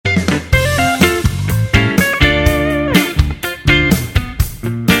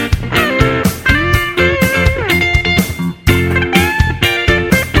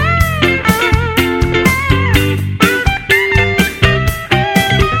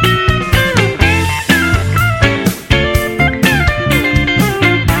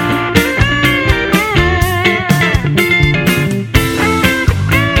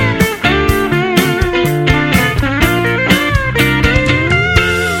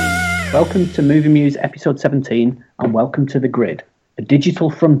Welcome to Movie Muse episode 17 and welcome to The Grid, a digital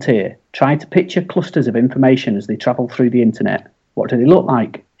frontier. Try to picture clusters of information as they travel through the internet. What do they look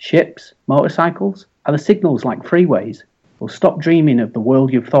like? Ships? Motorcycles? Are the signals like freeways? Well, stop dreaming of the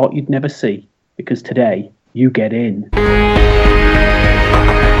world you've thought you'd never see, because today you get in.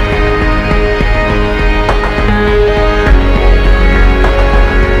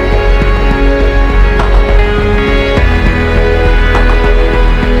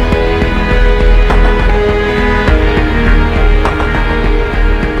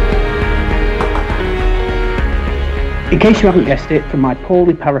 In case you haven't guessed it from my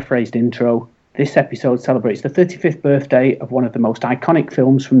poorly paraphrased intro, this episode celebrates the 35th birthday of one of the most iconic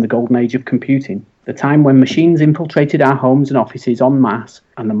films from the golden age of computing, the time when machines infiltrated our homes and offices en masse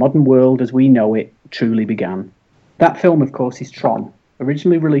and the modern world as we know it truly began. That film, of course, is Tron.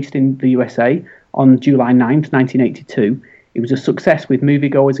 Originally released in the USA on July 9th, 1982, it was a success with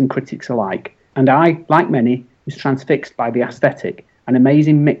moviegoers and critics alike, and I, like many, was transfixed by the aesthetic. An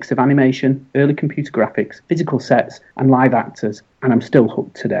amazing mix of animation, early computer graphics, physical sets, and live actors, and I'm still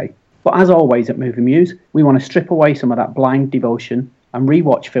hooked today. But as always at Movie Muse, we want to strip away some of that blind devotion and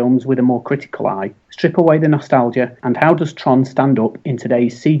rewatch films with a more critical eye, strip away the nostalgia, and how does Tron stand up in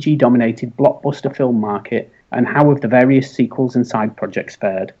today's CG-dominated blockbuster film market, and how have the various sequels and side projects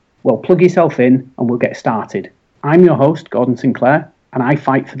fared? Well, plug yourself in and we'll get started. I'm your host, Gordon Sinclair, and I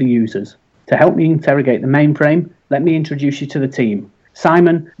fight for the users. To help me interrogate the mainframe, let me introduce you to the team.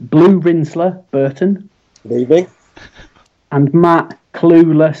 Simon Blue Rinsler Burton. Good evening. And Matt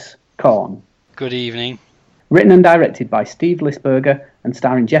Clueless Korn. Good evening. Written and directed by Steve Lisberger and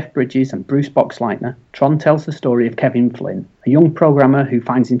starring Jeff Bridges and Bruce Boxleitner, Tron tells the story of Kevin Flynn, a young programmer who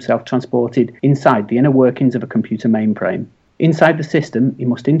finds himself transported inside the inner workings of a computer mainframe. Inside the system, he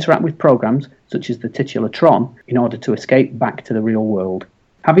must interact with programs, such as the titular Tron, in order to escape back to the real world.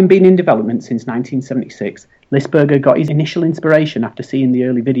 Having been in development since 1976, Lisberger got his initial inspiration after seeing the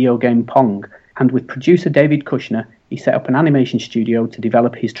early video game Pong, and with producer David Kushner, he set up an animation studio to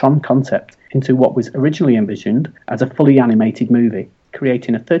develop his Tron concept into what was originally envisioned as a fully animated movie,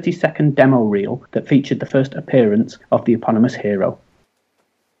 creating a 30-second demo reel that featured the first appearance of the eponymous hero.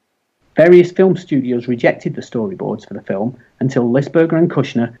 Various film studios rejected the storyboards for the film until Lisberger and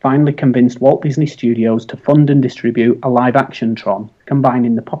Kushner finally convinced Walt Disney Studios to fund and distribute a live-action Tron,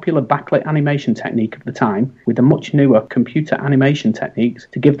 combining the popular backlit animation technique of the time with the much newer computer animation techniques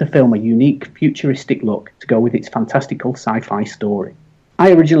to give the film a unique, futuristic look to go with its fantastical sci-fi story.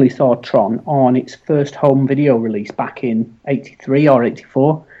 I originally saw Tron on its first home video release back in 83 or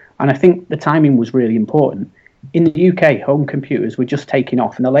 84, and I think the timing was really important. In the UK, home computers were just taking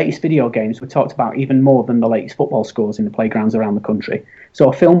off, and the latest video games were talked about even more than the latest football scores in the playgrounds around the country. So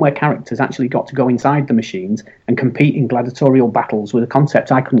a film where characters actually got to go inside the machines and compete in gladiatorial battles was a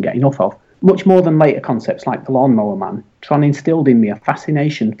concept I couldn't get enough of. Much more than later concepts like The Lawnmower Man, Tron instilled in me a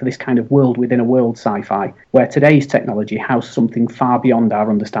fascination for this kind of world within a world sci-fi, where today's technology housed something far beyond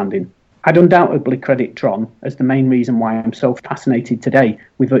our understanding. I'd undoubtedly credit Tron as the main reason why I'm so fascinated today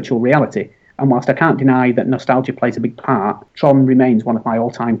with virtual reality. And whilst I can't deny that nostalgia plays a big part, Tron remains one of my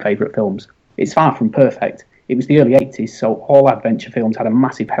all-time favourite films. It's far from perfect. It was the early 80s, so all adventure films had a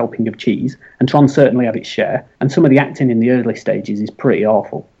massive helping of cheese, and Tron certainly had its share, and some of the acting in the early stages is pretty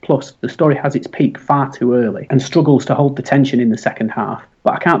awful. Plus, the story has its peak far too early, and struggles to hold the tension in the second half.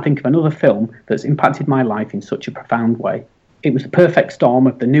 But I can't think of another film that's impacted my life in such a profound way. It was the perfect storm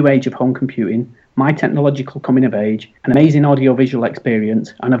of the new age of home computing, my technological coming of age, an amazing audiovisual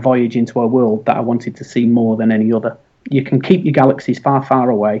experience, and a voyage into a world that I wanted to see more than any other. You can keep your galaxies far, far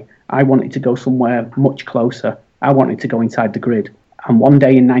away. I wanted to go somewhere much closer. I wanted to go inside the grid. And one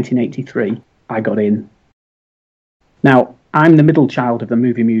day in 1983, I got in. Now, I'm the middle child of the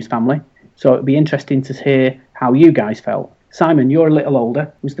Movie Muse family, so it'd be interesting to hear how you guys felt. Simon, you're a little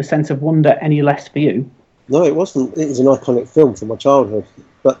older. Was the sense of wonder any less for you? No, it wasn't. It was an iconic film from my childhood.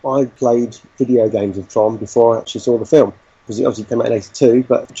 But I played video games of Tron before I actually saw the film. Because it obviously came out in 82,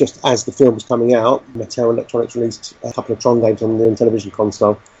 but just as the film was coming out, Mattel Electronics released a couple of Tron games on the Intellivision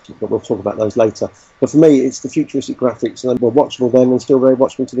console. But we'll talk about those later. But for me, it's the futuristic graphics, and they were watchable then and still very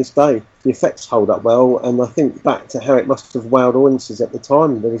watchable to this day. The effects hold up well, and I think back to how it must have wowed audiences at the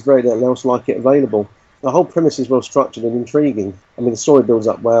time. There was very little else like it available. The whole premise is well structured and intriguing. I mean, the story builds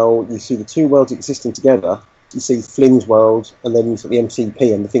up well. You see the two worlds existing together. You see Flynn's world, and then you've got the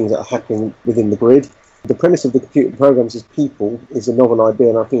MCP and the things that are happening within the grid. The premise of the computer programs as people is a novel idea,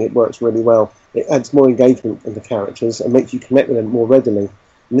 and I think it works really well. It adds more engagement in the characters and makes you connect with them more readily.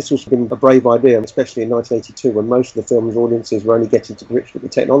 And this was been a brave idea, especially in 1982, when most of the film's audiences were only getting to grips with the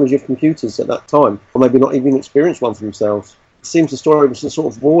technology of computers at that time, or maybe not even experienced one for themselves. It seems the story was a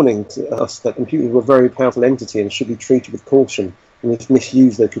sort of warning to us that computers were a very powerful entity and should be treated with caution, and if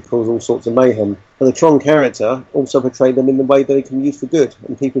misused they could cause all sorts of mayhem. But the Tron character also portrayed them in the way they can be used for good,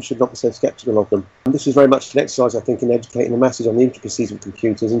 and people should not be so sceptical of them. And this was very much an exercise, I think, in educating the masses on the intricacies of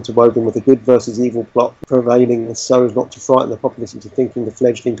computers, interwoven with a good versus evil plot prevailing so as not to frighten the populace into thinking the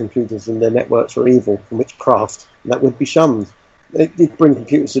fledgling computers and their networks were evil and witchcraft, and that would be shunned. It did bring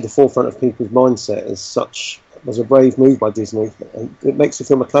computers to the forefront of people's mindset as such. Was a brave move by Disney, and it makes the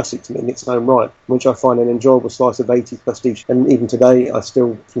film a classic to me in its own right, which I find an enjoyable slice of 80s prestige. And even today, I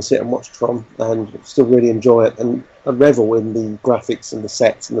still can sit and watch Tron and still really enjoy it, and I revel in the graphics and the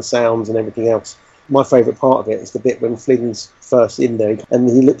sets and the sounds and everything else. My favourite part of it is the bit when Flynn's first in there, and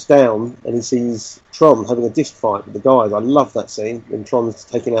he looks down and he sees Tron having a disc fight with the guys. I love that scene when Tron's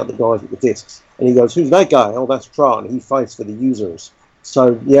taking out the guys with the discs, and he goes, "Who's that guy?" "Oh, that's Tron. He fights for the users."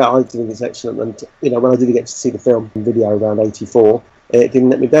 So, yeah, I think it's excellent. And, when I did get to see the film in video around 84, it didn't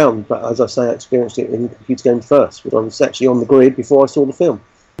let me down. But as I say, I experienced it in computer games first, which I was actually on the grid before I saw the film.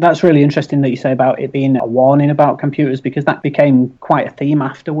 That's really interesting that you say about it being a warning about computers, because that became quite a theme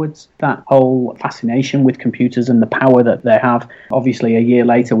afterwards, that whole fascination with computers and the power that they have. Obviously, a year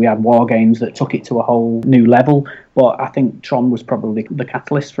later, we had War Games that took it to a whole new level, but I think Tron was probably the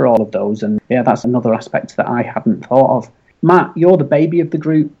catalyst for all of those. And, yeah, that's another aspect that I hadn't thought of. Matt, you're the baby of the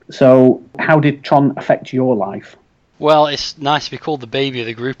group, so how did Tron affect your life? Well, it's nice to be called the baby of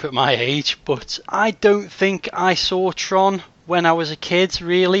the group at my age, but I don't think I saw Tron when I was a kid,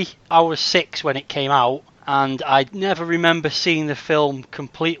 really. I was 6 when it came out, and I never remember seeing the film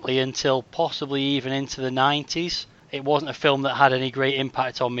completely until possibly even into the 90s. It wasn't a film that had any great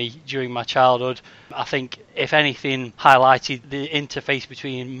impact on me during my childhood. I think, if anything, highlighted the interface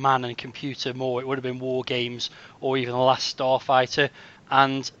between man and computer more. It would have been War Games or even The Last Starfighter.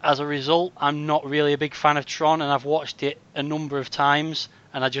 And as a result, I'm not really a big fan of Tron, and I've watched it a number of times,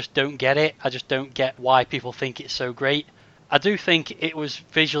 and I just don't get it. I just don't get why people think it's so great. I do think it was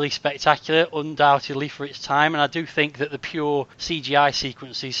visually spectacular, undoubtedly, for its time, and I do think that the pure CGI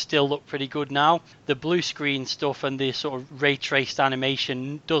sequences still look pretty good now. The blue screen stuff and the sort of ray-traced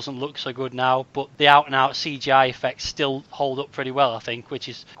animation doesn't look so good now, but the out-and-out CGI effects still hold up pretty well, I think, which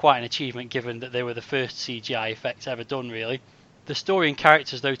is quite an achievement given that they were the first CGI effects ever done, really. The story and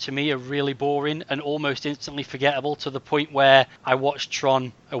characters, though, to me are really boring and almost instantly forgettable, to the point where I watched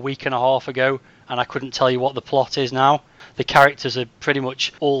Tron a week and a half ago and I couldn't tell you what the plot is now. The characters are pretty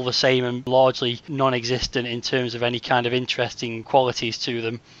much all the same and largely non-existent in terms of any kind of interesting qualities to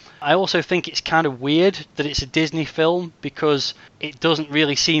them. I also think it's kind of weird that it's a Disney film because it doesn't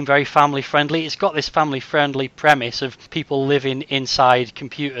really seem very family friendly. It's got this family friendly premise of people living inside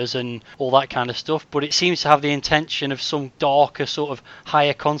computers and all that kind of stuff, but it seems to have the intention of some darker sort of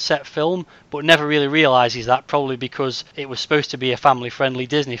higher concept film, but never really realises that, probably because it was supposed to be a family friendly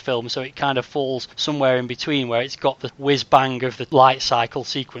Disney film, so it kind of falls somewhere in between, where it's got the whiz bang of the light cycle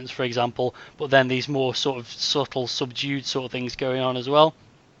sequence, for example, but then these more sort of subtle, subdued sort of things going on as well.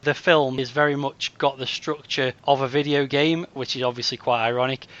 The film is very much got the structure of a video game, which is obviously quite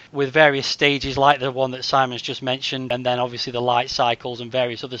ironic, with various stages like the one that Simon's just mentioned, and then obviously the light cycles and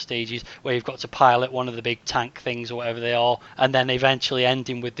various other stages where you've got to pilot one of the big tank things or whatever they are, and then eventually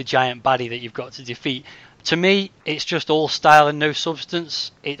ending with the giant baddie that you've got to defeat. To me, it's just all style and no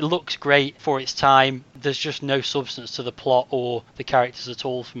substance. It looks great for its time. There's just no substance to the plot or the characters at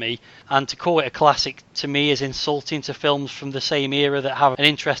all for me. And to call it a classic, to me, is insulting to films from the same era that have an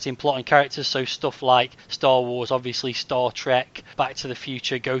interesting plot and characters. So stuff like Star Wars, obviously Star Trek, Back to the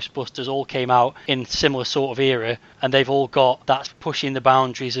Future, Ghostbusters all came out in similar sort of era. And they've all got that pushing the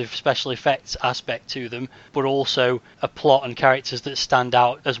boundaries of special effects aspect to them, but also a plot and characters that stand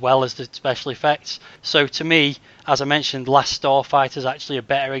out as well as the special effects. So to me, as I mentioned, Last Starfighter is actually a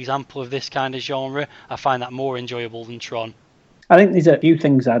better example of this kind of genre. I find that more enjoyable than Tron. I think there's a few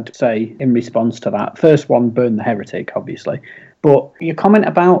things I'd say in response to that. First one, Burn the Heretic, obviously. But your comment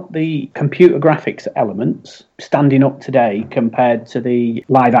about the computer graphics elements standing up today compared to the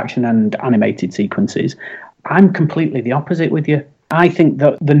live action and animated sequences, I'm completely the opposite with you. I think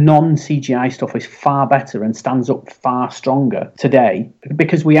that the non-CGI stuff is far better and stands up far stronger today,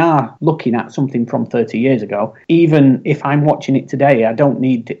 because we are looking at something from 30 years ago. Even if I'm watching it today, I don't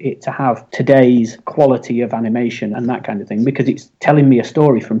need it to have today's quality of animation and that kind of thing, because it's telling me a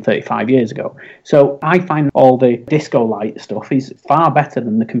story from 35 years ago. So I find all the disco light stuff is far better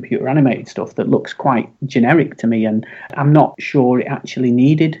than the computer animated stuff that looks quite generic to me, and I'm not sure it actually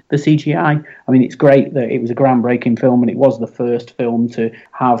needed the CGI. I mean, it's great that it was a groundbreaking film and it was the first film to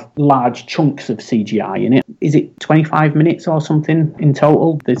have large chunks of CGI in it. Is it 25 minutes or something in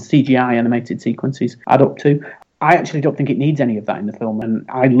total the CGI animated sequences add up to? I actually don't think it needs any of that in the film, and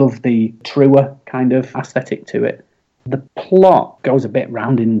I love the truer kind of aesthetic to it. The plot goes a bit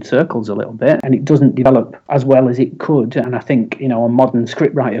round in circles a little bit, and it doesn't develop as well as it could, and I think, a modern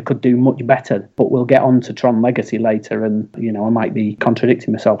scriptwriter could do much better, but we'll get on to Tron Legacy later, and, I might be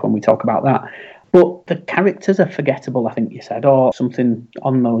contradicting myself when we talk about that. But the characters are forgettable, I think you said, or something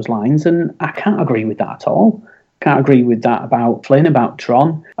on those lines, and I can't agree with that at all. Can't agree with that about Flynn, about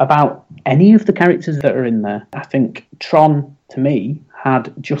Tron, about any of the characters that are in there. I think Tron, to me,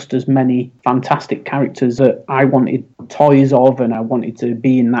 had just as many fantastic characters that I wanted toys of and I wanted to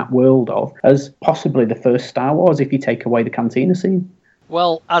be in that world of as possibly the first Star Wars, if you take away the cantina scene.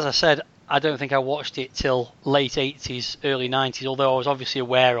 Well, as I said, I don't think I watched it till late 80s, early 90s, although I was obviously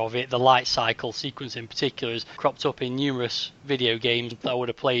aware of it. The light cycle sequence in particular has cropped up in numerous video games that I would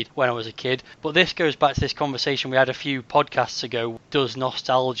have played when I was a kid. But this goes back to this conversation we had a few podcasts ago. Does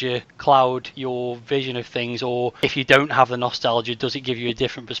nostalgia cloud your vision of things, or if you don't have the nostalgia, does it give you a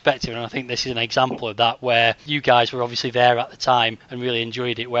different perspective? And I think this is an example of that, where you guys were obviously there at the time and really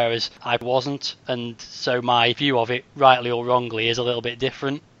enjoyed it, whereas I wasn't, and so my view of it, rightly or wrongly, is a little bit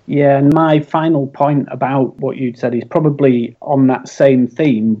different. Yeah, and my final point about what you'd said is probably on that same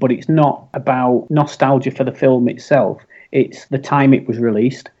theme, but it's not about nostalgia for the film itself. It's the time it was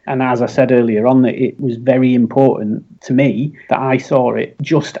released. And as I said earlier on, that it was very important to me that I saw it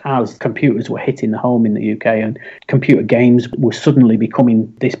just as computers were hitting the home in the UK and computer games were suddenly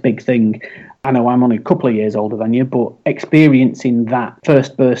becoming this big thing. I know I'm only a couple of years older than you, but experiencing that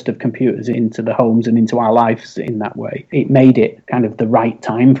first burst of computers into the homes and into our lives in that way, it made it kind of the right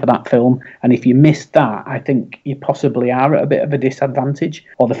time for that film. And if you missed that, I think you possibly are at a bit of a disadvantage,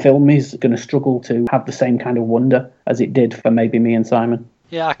 or the film is going to struggle to have the same kind of wonder as it did for maybe me and Simon.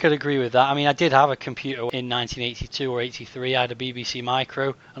 Yeah, I could agree with that. I mean, I did have a computer in 1982 or 83. I had a BBC Micro,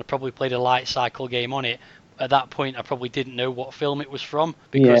 and I probably played a light cycle game on it. At that point, I probably didn't know what film it was from,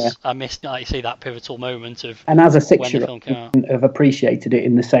 because I missed, like you say, that pivotal moment of and as a when the film came out. Have appreciated it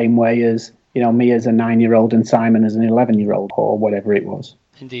in the same way as, me as a 9-year-old and Simon as an 11-year-old, or whatever it was.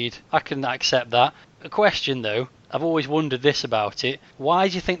 Indeed, I can accept that. A question, though, I've always wondered this about it. Why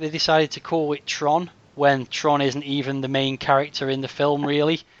do you think they decided to call it Tron, when Tron isn't even the main character in the film,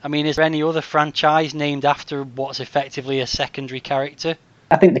 really? I mean, is there any other franchise named after what's effectively a secondary character?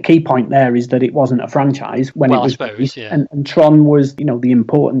 I think the key point there is that it wasn't a franchise when it was released, yeah. and Tron was, the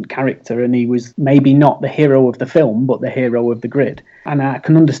important character, and he was maybe not the hero of the film, but the hero of the grid. And I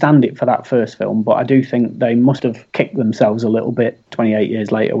can understand it for that first film, but I do think they must have kicked themselves a little bit 28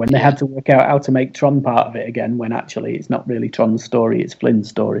 years later when they had to work out how to make Tron part of it again, when actually it's not really Tron's story, it's Flynn's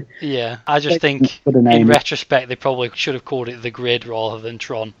story. Yeah, I just think in retrospect they probably should have called it The Grid rather than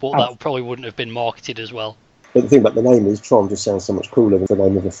Tron, but that probably wouldn't have been marketed as well. But the thing about the name is Tron just sounds so much cooler than the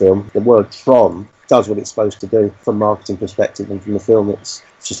name of the film. The word Tron does what it's supposed to do from a marketing perspective, and from the film it's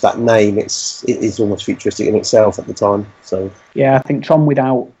just that name, it is almost futuristic in itself at the time. So yeah, I think Tron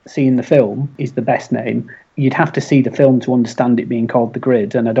without seeing the film is the best name. You'd have to see the film to understand it being called The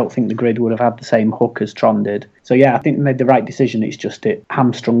Grid, and I don't think The Grid would have had the same hook as Tron did. So yeah, I think they made the right decision, it's just it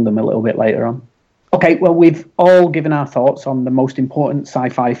hamstrung them a little bit later on. Okay, well, we've all given our thoughts on the most important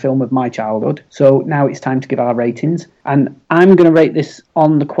sci-fi film of my childhood, so now it's time to give our ratings. And I'm going to rate this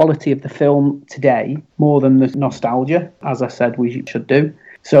on the quality of the film today, more than the nostalgia, as I said we should do.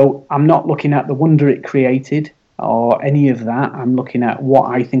 So I'm not looking at the wonder it created or any of that. I'm looking at what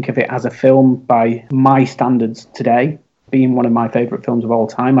I think of it as a film by my standards today. Being one of my favourite films of all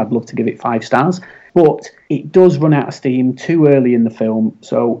time, I'd love to give it 5 stars. But it does run out of steam too early in the film,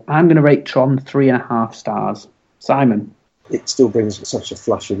 so I'm going to rate Tron 3.5 stars. Simon? It still brings such a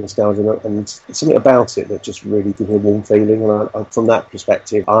flush of nostalgia, and something about it that just really gives me a warm feeling, and from that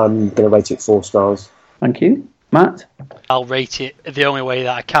perspective, I'm going to rate it 4 stars. Thank you. Matt? I'll rate it the only way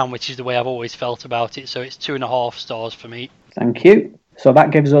that I can, which is the way I've always felt about it, so it's 2.5 stars for me. Thank you. So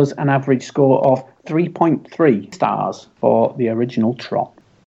that gives us an average score of 3.3 stars for the original Tron.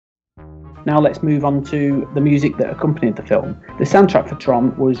 Now let's move on to the music that accompanied the film. The soundtrack for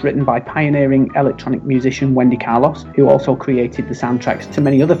Tron was written by pioneering electronic musician Wendy Carlos, who also created the soundtracks to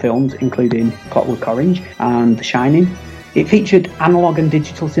many other films, including Clockwork Orange and The Shining. It featured analog and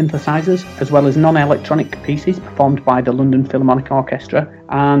digital synthesizers, as well as non-electronic pieces performed by the London Philharmonic Orchestra,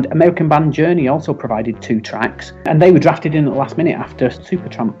 and American band Journey also provided 2 tracks, and they were drafted in at the last minute after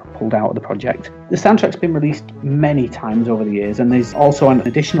Supertramp pulled out of the project. The soundtrack's been released many times over the years, and there's also an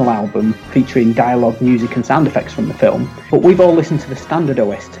additional album featuring dialogue, music and sound effects from the film, but we've all listened to the standard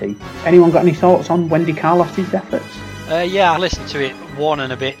OST. Anyone got any thoughts on Wendy Carlos's efforts? Yeah, I listened to it 1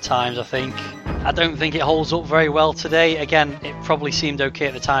 and a bit times, I think. I don't think it holds up very well today. Again, it probably seemed okay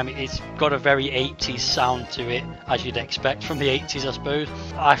at the time. It's got a very 80s sound to it, as you'd expect from the 80s, I suppose.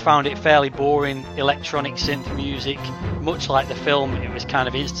 I found it fairly boring, electronic synth music. Much like the film, it was kind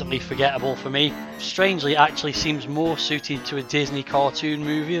of instantly forgettable for me. Strangely, it actually seems more suited to a Disney cartoon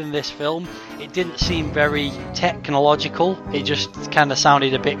movie than this film. It didn't seem very technological. It just kind of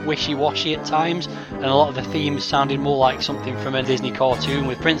sounded a bit wishy-washy at times, and a lot of the themes sounded more like something from a Disney cartoon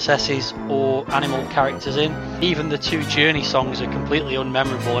with princesses or animal characters in. Even the two Journey songs are completely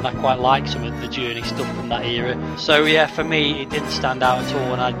unmemorable, and I quite like some of the Journey stuff from that era. So yeah, for me, it didn't stand out at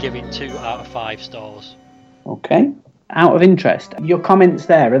all, and I'd give it 2 out of 5 stars. Okay. Out of interest, your comments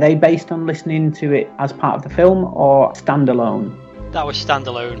there, are they based on listening to it as part of the film or standalone? That was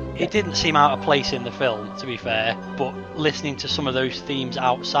standalone. It didn't seem out of place in the film, to be fair, but listening to some of those themes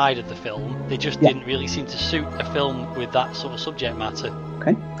outside of the film, they just didn't really seem to suit a film with that sort of subject matter.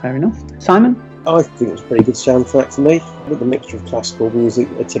 Okay, fair enough. Simon? I think it was a pretty good soundtrack for me, with a mixture of classical music,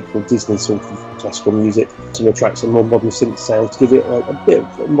 a typical Disney sort of classical music, some of the tracks and more modern synth sounds, to give it a bit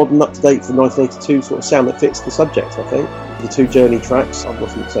of modern, up-to-date for 1982 sort of sound that fits the subject, I think. The two Journey tracks, I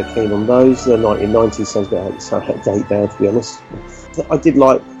wasn't so keen on those. The 1990s sounds a bit out of date there, to be honest. I did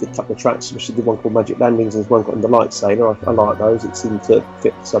like a couple of tracks, especially the one called Magic Landings and the one called The Light Sailor. I like those, it seemed to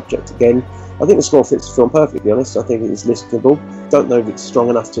fit the subject again. I think the score fits the film perfectly, to be honest. I think it is listenable. Don't know if it's strong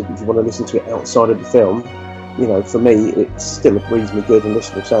enough to, if you want to listen to it outside of the film. You know, for me, it's still a reasonably good and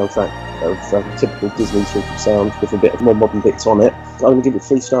listenable soundtrack of typical Disney sort of sound with a bit of more modern bits on it. I'm going to give it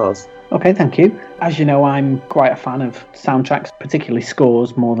 3 stars. Okay, thank you. As you know, I'm quite a fan of soundtracks, particularly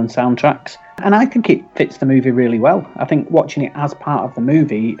scores more than soundtracks. And I think it fits the movie really well. I think watching it as part of the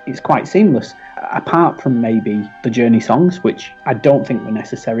movie is quite seamless. Apart from maybe the Journey songs, which I don't think were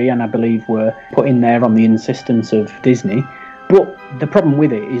necessary and I believe were put in there on the insistence of Disney. But the problem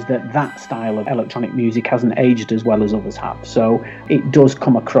with it is that that style of electronic music hasn't aged as well as others have. So it does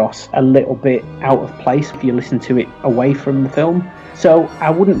come across a little bit out of place if you listen to it away from the film. So I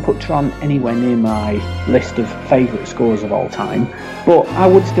wouldn't put Tron anywhere near my list of favourite scores of all time. But I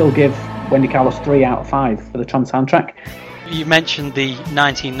would still give Wendy Carlos 3 out of 5 for the Tron soundtrack. You mentioned the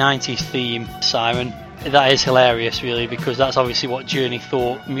 1990s theme, Simon. That is hilarious, really, because that's obviously what Journey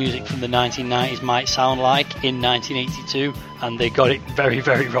thought music from the 1990s might sound like in 1982, and they got it very,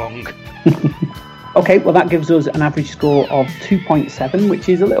 very wrong. Okay, well that gives us an average score of 2.7, which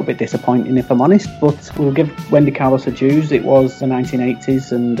is a little bit disappointing if I'm honest, but we'll give Wendy Carlos her dues. It was the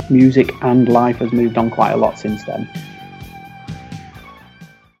 1980s and music and life has moved on quite a lot since then.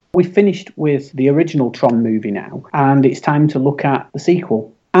 We finished with the original Tron movie now, and it's time to look at the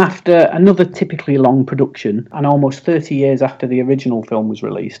sequel. After another typically long production, and almost 30 years after the original film was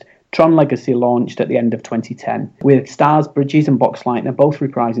released, Tron Legacy launched at the end of 2010, with stars Bridges and Boxleitner both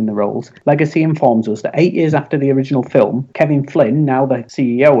reprising the roles. Legacy informs us that 8 years after the original film, Kevin Flynn, now the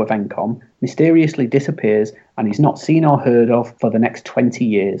CEO of Encom, mysteriously disappears and is not seen or heard of for the next 20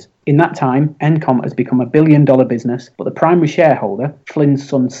 years. In that time, Encom has become a billion-dollar business, but the primary shareholder, Flynn's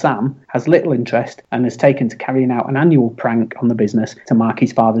son Sam, has little interest and has taken to carrying out an annual prank on the business to mark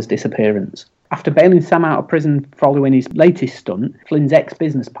his father's disappearance. After bailing Sam out of prison following his latest stunt, Flynn's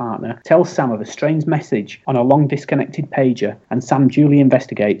ex-business partner tells Sam of a strange message on a long-disconnected pager, and Sam duly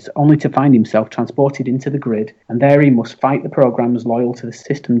investigates, only to find himself transported into the grid, and there he must fight the programs loyal to the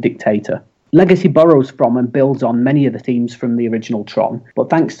system dictator. Legacy borrows from and builds on many of the themes from the original Tron, but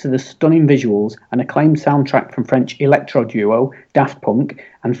thanks to the stunning visuals and acclaimed soundtrack from French electro duo Daft Punk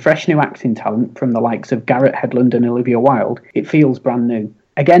and fresh new acting talent from the likes of Garrett Hedlund and Olivia Wilde, it feels brand new.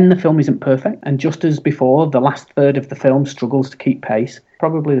 Again, the film isn't perfect, and just as before, the last third of the film struggles to keep pace.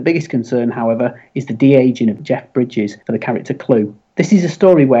 Probably the biggest concern, however, is the de-aging of Jeff Bridges for the character Clue. This is a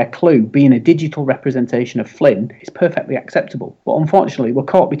story where Clue, being a digital representation of Flynn, is perfectly acceptable, but unfortunately we're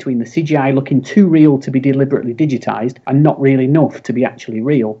caught between the CGI looking too real to be deliberately digitised and not real enough to be actually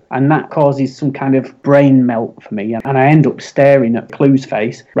real, and that causes some kind of brain melt for me, and I end up staring at Clue's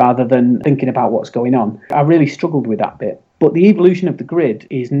face rather than thinking about what's going on. I really struggled with that bit. But the evolution of the grid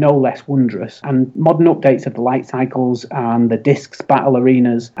is no less wondrous, and modern updates of the light cycles and the discs battle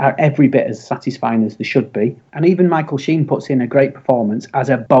arenas are every bit as satisfying as they should be. And even Michael Sheen puts in a great performance as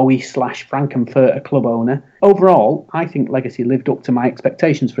a Bowie/Frankenfurter club owner. Overall, I think Legacy lived up to my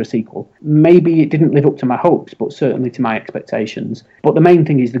expectations for a sequel. Maybe it didn't live up to my hopes, but certainly to my expectations. But the main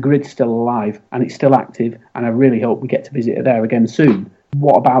thing is the grid's still alive, and it's still active, and I really hope we get to visit it there again soon.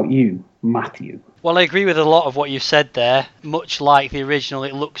 What about you, Matthew? Well, I agree with a lot of what you said there. Much like the original,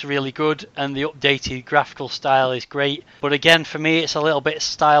 it looks really good and the updated graphical style is great. But again, for me, it's a little bit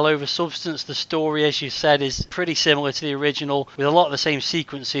style over substance. The story, as you said, is pretty similar to the original with a lot of the same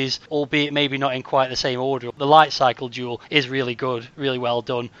sequences, albeit maybe not in quite the same order. The light cycle duel is really good, really well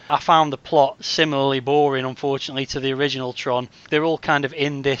done. I found the plot similarly boring, unfortunately, to the original Tron. They're all kind of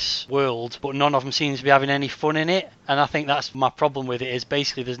in this world, but none of them seems to be having any fun in it. And I think that's my problem with it, is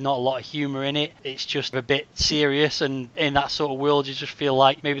basically there's not a lot of humour in it. It's just a bit serious, and in that sort of world you just feel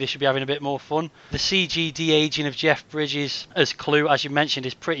like maybe they should be having a bit more fun. The CG de-aging of Jeff Bridges as Clue, as you mentioned,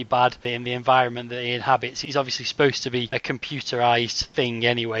 is pretty bad in the environment that he inhabits. He's obviously supposed to be a computerised thing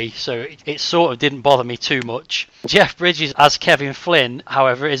anyway, so it sort of didn't bother me too much. Jeff Bridges as Kevin Flynn,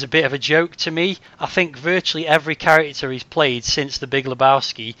 however, is a bit of a joke to me. I think virtually every character he's played since The Big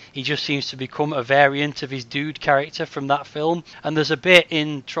Lebowski, he just seems to become a variant of his dude character from that film. And there's a bit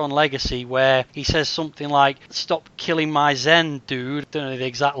in Tron Legacy where he says something like, "Stop killing my Zen, dude." Don't know the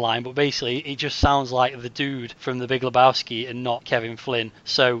exact line, but basically it just sounds like the dude from The Big Lebowski and not Kevin Flynn.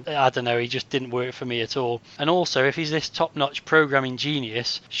 So I don't know, he just didn't work for me at all. And also, if he's this top-notch programming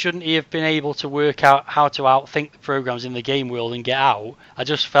genius, shouldn't he have been able to work out how to outthink the programs in the game world and get out? I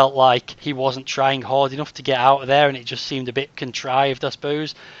just felt like he wasn't trying hard enough to get out of there, and it just seemed a bit contrived, I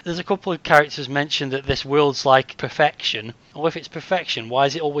suppose. There's a couple of characters mentioned that this world's like perfection. Well, if it's perfection, why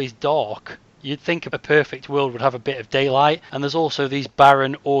is it always dark? You'd think a perfect world would have a bit of daylight, and there's also these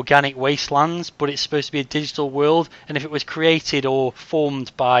barren organic wastelands, but it's supposed to be a digital world, and if it was created or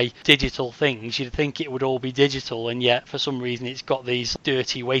formed by digital things, you'd think it would all be digital, and yet for some reason it's got these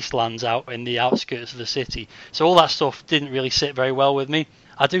dirty wastelands out in the outskirts of the city. So all that stuff didn't really sit very well with me.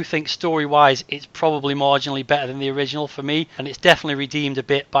 I do think story-wise it's probably marginally better than the original for me, and it's definitely redeemed a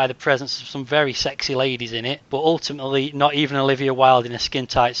bit by the presence of some very sexy ladies in it, but ultimately not even Olivia Wilde in a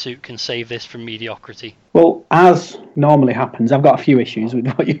skin-tight suit can save this from mediocrity. Well, as normally happens, I've got a few issues with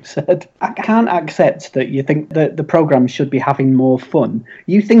what you've said. I can't accept that you think that the programs should be having more fun.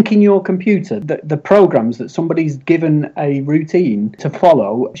 You think in your computer that the programs that somebody's given a routine to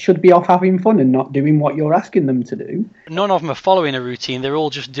follow should be off having fun and not doing what you're asking them to do. None of them are following a routine, they're all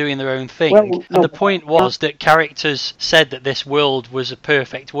just doing their own thing. Well, and the point was that characters said that this world was a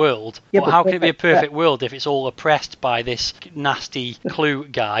perfect world. Yeah, but how can it be a perfect world if it's all oppressed by this nasty Clue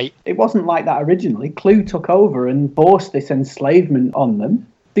guy? It wasn't like that originally. Clue took over and forced this enslavement on them.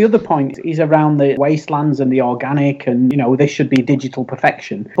 The other point is around the wastelands and the organic, and, this should be digital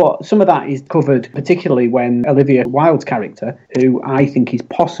perfection. But some of that is covered, particularly when Olivia Wilde's character, who I think is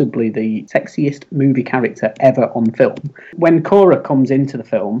possibly the sexiest movie character ever on film, when Cora comes into the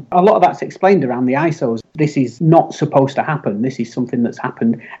film, a lot of that's explained around the ISOs. This is not supposed to happen. This is something that's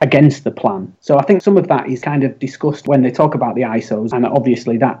happened against the plan. So I think some of that is kind of discussed when they talk about the ISOs, and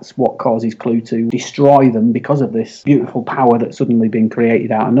obviously that's what causes Clue to destroy them because of this beautiful power that's suddenly been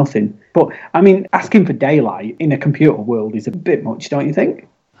created out of nothing. But, asking for daylight in a computer world is a bit much, don't you think?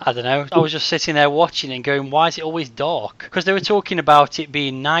 I don't know. I was just sitting there watching and going, why is it always dark? Because they were talking about it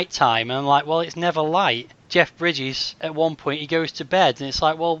being nighttime, and I'm like, well, it's never light. Jeff Bridges, at one point, he goes to bed, and it's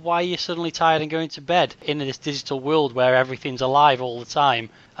like, well, why are you suddenly tired and going to bed in this digital world where everything's alive all the time?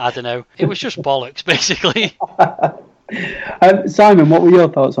 I don't know. It was just bollocks, basically. Simon, what were your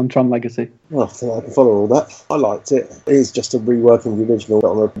thoughts on Tron Legacy? Well, I think I can follow all that. I liked it. It is just a reworking of the original,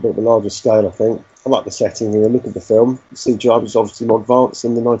 but on a bit of a larger scale, I think. I like the setting and the look of the film. The CGI was obviously more advanced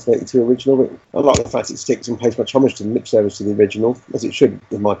than the 1982 original, but I like the fact it sticks and pays much homage to the lip service to the original, as it should,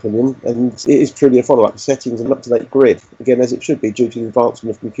 in my opinion. And it is truly a follow-up. The settings and up-to-date grid, again, as it should be, due to the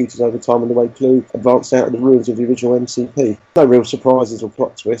advancement of computers over time and the way Clue advanced out of the ruins of the original MCP. No real surprises or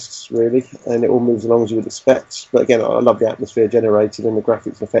plot twists, really, and it all moves along as you would expect. But again, I love the atmosphere generated, and the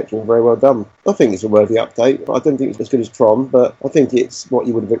graphics and effects were very well done. I think it's a worthy update. I don't think it's as good as Tron, but I think it's what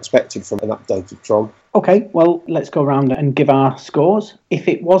you would have expected from an updated Tron. Okay, well, let's go around and give our scores. If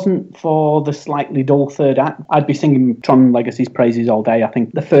it wasn't for the slightly dull third act, I'd be singing Tron Legacy's praises all day. I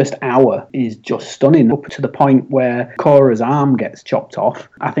think the first hour is just stunning, up to the point where Cora's arm gets chopped off.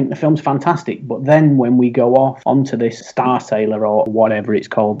 I think the film's fantastic, but then when we go off onto this Star Sailor or whatever it's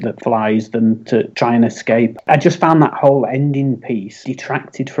called that flies them to try and escape, I just found that whole ending piece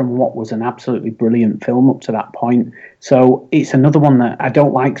detracted from what was an absolutely brilliant film up to that point. So it's another one that I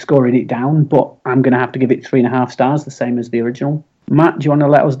don't like scoring it down, but I'm going to have to give it 3.5 stars, the same as the original. Matt, do you want to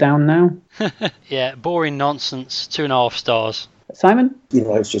let us down now? Yeah, boring nonsense, 2.5 stars. Simon?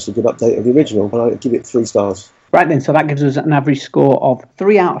 It's just a good update of the original, but I'd give it 3 stars. Right then, so that gives us an average score of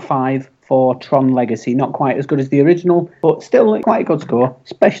 3 out of 5 for Tron Legacy. Not quite as good as the original, but still quite a good score,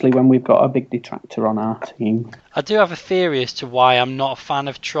 especially when we've got a big detractor on our team. I do have a theory as to why I'm not a fan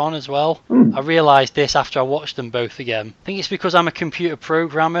of Tron as well. I realised this after I watched them both again. I think it's because I'm a computer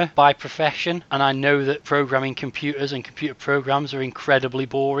programmer by profession, and I know that programming computers and computer programs are incredibly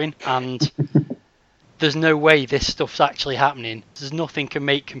boring, and there's no way this stuff's actually happening. There's nothing can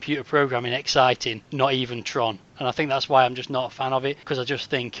make computer programming exciting, not even Tron. And I think that's why I'm just not a fan of it, because I just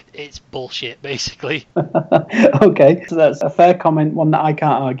think it's bullshit, basically. Okay, so that's a fair comment, one that I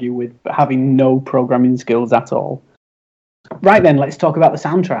can't argue with, having no programming skills at all. Right then, let's talk about the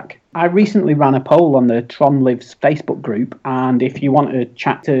soundtrack. I recently ran a poll on the Tron Lives Facebook group, and if you want to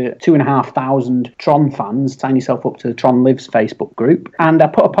chat to 2,500 Tron fans, sign yourself up to the Tron Lives Facebook group. And I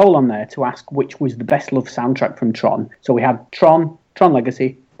put a poll on there to ask which was the best loved soundtrack from Tron. So we had Tron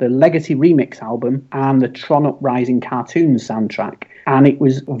Legacy, the Legacy Remix album, and the Tron Uprising Cartoons soundtrack. And it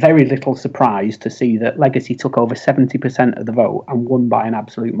was very little surprise to see that Legacy took over 70% of the vote and won by an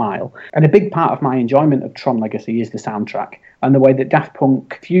absolute mile. And a big part of my enjoyment of Tron Legacy is the soundtrack and the way that Daft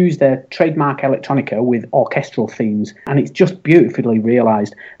Punk fused their trademark electronica with orchestral themes, and it's just beautifully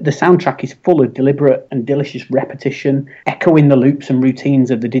realised. The soundtrack is full of deliberate and delicious repetition, echoing the loops and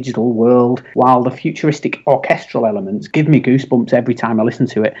routines of the digital world, while the futuristic orchestral elements give me goosebumps every time I listen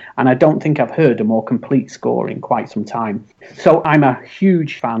to it, and I don't think I've heard a more complete score in quite some time. So I'm a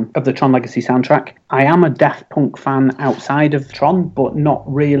huge fan of the Tron Legacy soundtrack. I am a Daft Punk fan outside of Tron, but not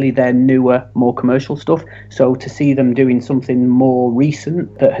really their newer, more commercial stuff. So to see them doing something more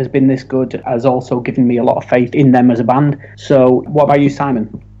recent that has been this good has also given me a lot of faith in them as a band. So what about you,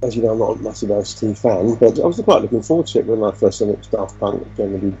 Simon? As you know, I'm not a massive OST fan, but I was quite looking forward to it when I first saw it was Daft Punk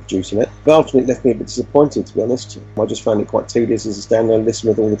generally producing it. But ultimately, it left me a bit disappointed, to be honest. I just found it quite tedious as a standalone listen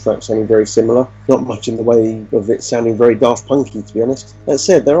with all the tracks sounding very similar. Not much in the way of it sounding very Daft Punky, to be honest. That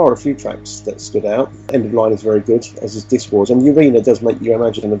said, there are a few tracks that stood out. End of Line is very good, as is Disc Wars. And the arena does make you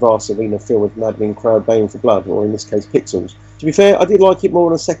imagine a vast arena filled with maddening crowd baying for blood, or in this case, pixels. To be fair, I did like it more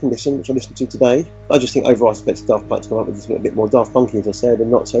on a second listen, which I listened to today. I just think overall I expected Daft Punk to come up with a bit more Daft Punky, as I said, and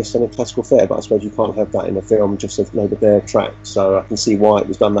not so stunning classical fare, but I suppose you can't have that in a film just of no their track, so I can see why it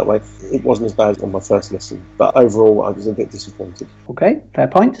was done that way. It wasn't as bad on my first listen, but overall I was a bit disappointed. Okay, fair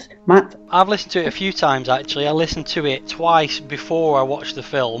points. Matt? I've listened to it a few times actually. I listened to it twice before I watched the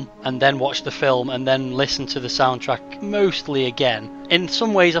film, and then watched the film, and then listened to the soundtrack mostly again. In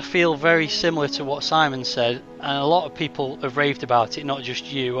some ways I feel very similar to what Simon said, and a lot of people have raved about it, not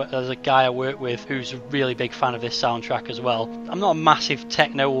just you. There's a guy I work with who's a really big fan of this soundtrack as well. I'm not a massive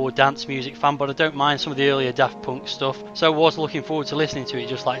techno or dance music fan, but I don't mind some of the earlier Daft Punk stuff, so I was looking forward to listening to it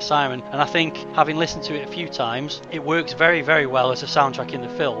just like Simon. And I think, having listened to it a few times, it works very, very well as a soundtrack in the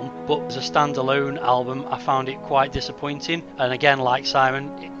film, but as a standalone album I found it quite disappointing. And again, like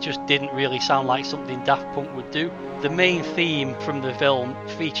Simon, it just didn't really sound like something Daft Punk would do. The main theme from the film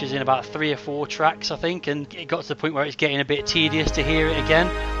features in about 3 or 4 tracks, I think, and it got to the point where it's getting a bit tedious to hear it again,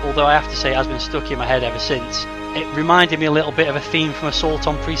 although I have to say it has been stuck in my head ever since. It reminded me a little bit of a theme from Assault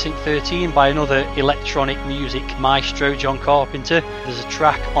on Precinct 13 by another electronic music maestro, John Carpenter. There's a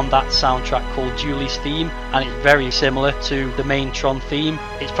track on that soundtrack called Julie's Theme, and it's very similar to the main Tron theme.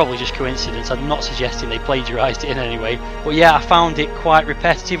 It's probably just coincidence, I'm not suggesting they plagiarised it in any way. But yeah, I found it quite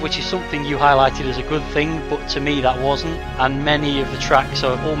repetitive, which is something you highlighted as a good thing, but to me that wasn't. And many of the tracks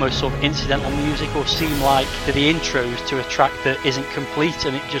are almost sort of incidental music, or seem like they're the intros to a track that isn't complete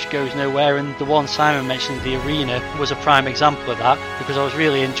and it just goes nowhere. And the one Simon mentioned, The Arena, was a prime example of that, because I was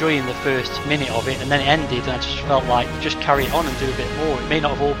really enjoying the first minute of it, and then it ended and I just felt like just carry it on and do a bit more. It may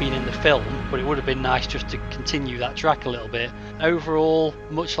not have all been in the film, but it would have been nice just to continue that track a little bit. Overall,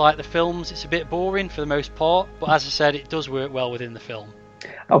 much like the films, it's a bit boring for the most part, but as I said, it does work well within the film.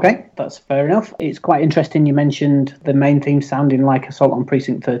 Okay, that's fair enough. It's quite interesting you mentioned the main theme sounding like Assault on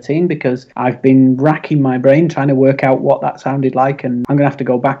Precinct 13, because I've been racking my brain trying to work out what that sounded like, and I'm going to have to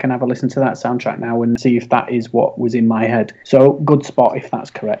go back and have a listen to that soundtrack now and see if that is what was in my head. So, good spot if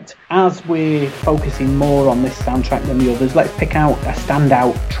that's correct. As we're focusing more on this soundtrack than the others, let's pick out a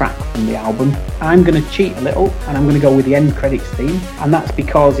standout track from the album. I'm going to cheat a little, and I'm going to go with the end credits theme, and that's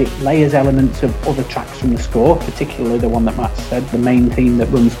because it layers elements of other tracks from the score, particularly the one that Matt said, the main theme that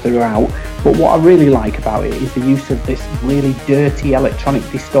runs throughout. But what I really like about it is the use of this really dirty electronic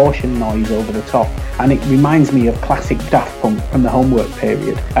distortion noise over the top, and it reminds me of classic Daft Punk from the Homework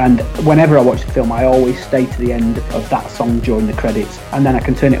period. And whenever I watch the film, I always stay to the end of that song during the credits, and then I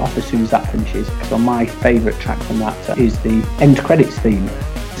can turn it off as soon as that finishes. So my favourite track from that is the end credits theme.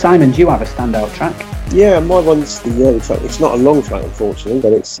 Simon, do you have a standout track? Yeah, my one's the early track. It's not a long track, unfortunately,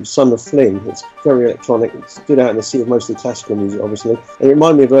 but it's Son of Flynn. It's very electronic. It's good out in the sea of mostly classical music, obviously. It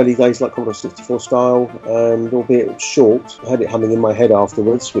reminded me of early days like Commodore 64 style, and albeit short, I had it humming in my head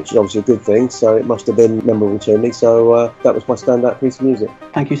afterwards, which is obviously a good thing, so it must have been memorable to me. So that was my standout piece of music.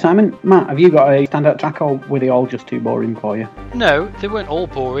 Thank you, Simon. Matt, have you got a standout track, or were they all just too boring for you? No, they weren't all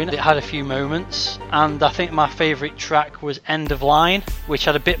boring. It had a few moments, and I think my favourite track was End of Line, which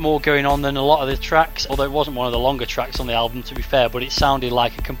had a bit more going on than a lot of the tracks, although it wasn't one of the longer tracks on the album, to be fair, but it sounded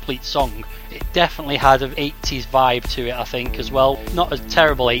like a complete song. It definitely had an 80s vibe to it, I think, as well. Not a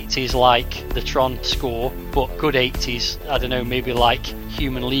terrible 80s like the Tron score, but good 80s. I don't know, maybe like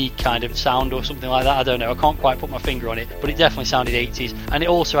Human League kind of sound or something like that. I don't know, I can't quite put my finger on it, but it definitely sounded 80s. And it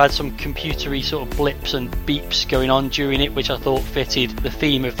also had some computery sort of blips and beeps going on during it, which I thought fitted the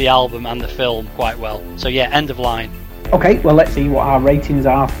theme of the album and the film quite well. So yeah, End of Line. Okay, well, let's see what our ratings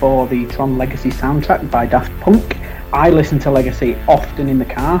are for the Tron Legacy soundtrack by Daft Punk. I listen to Legacy often in the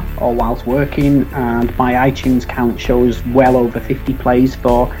car or whilst working, and my iTunes count shows well over 50 plays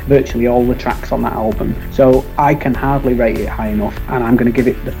for virtually all the tracks on that album. So I can hardly rate it high enough, and I'm going to give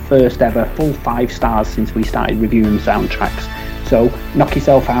it the first ever full 5 stars since we started reviewing soundtracks. So knock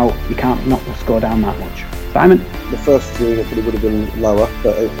yourself out, you can't knock the score down that much. Simon? The first viewing it probably would have been lower,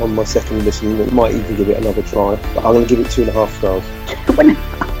 but on my second listen, I might even give it another try. But I'm going to give it 2.5 stars.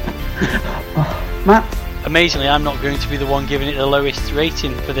 Matt? Amazingly, I'm not going to be the one giving it the lowest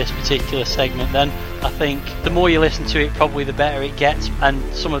rating for this particular segment then. I think the more you listen to it, probably the better it gets, and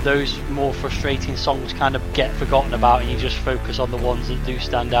some of those more frustrating songs kind of get forgotten about and you just focus on the ones that do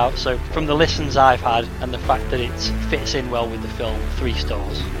stand out. So from the listens I've had and the fact that it fits in well with the film, 3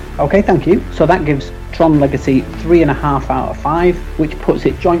 stars. Okay, thank you. So that gives Tron Legacy 3.5 out of 5, which puts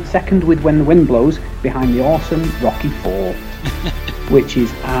it joint second with When the Wind Blows behind the awesome Rocky IV. Which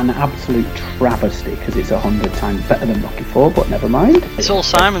is an absolute travesty because it's 100 times better than Rocky IV, but never mind. It's all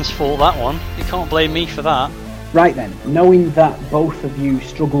Simon's fault, that one. You can't blame me for that. Right then, knowing that both of you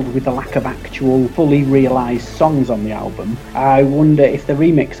struggled with the lack of actual fully realised songs on the album, I wonder if the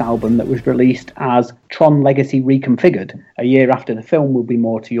remix album that was released as Tron Legacy Reconfigured a year after the film will be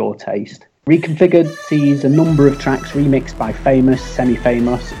more to your taste. Reconfigured sees a number of tracks remixed by famous,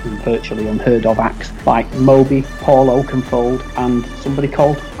 semi-famous and virtually unheard of acts like Moby, Paul Oakenfold and somebody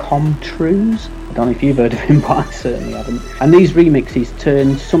called Comtrues. I don't know if you've heard of him, but I certainly haven't. And these remixes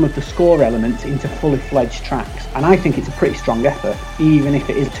turn some of the score elements into fully fledged tracks, and I think it's a pretty strong effort, even if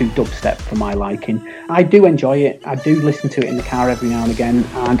it is too dubstep for my liking. I do enjoy it, I do listen to it in the car every now and again,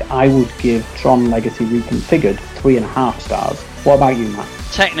 and I would give Tron Legacy Reconfigured 3.5 stars. What about you, Matt?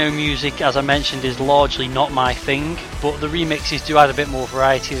 Techno music, as I mentioned, is largely not my thing, but the remixes do add a bit more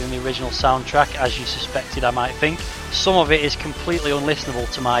variety than the original soundtrack, as you suspected I might think. Some of it is completely unlistenable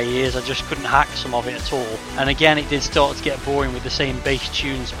to my ears, I just couldn't hack some of it at all. And again, it did start to get boring with the same bass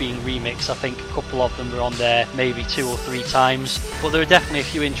tunes being remixed. I think a couple of them were on there maybe 2 or 3 times, but there are definitely a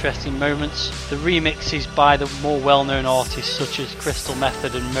few interesting moments. The remixes by the more well-known artists such as Crystal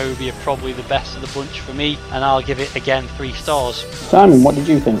Method and Moby are probably the best of the bunch for me, and I'll give it again 3 stars. Simon, what did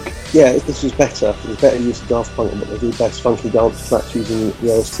you think? Yeah, this was better. It was better use of Daft Punk and what they do best, funky dance tracks using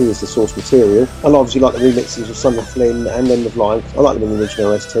the OST as the source material. I obviously like the remixes of Son of Flynn and End of Line. I like them in the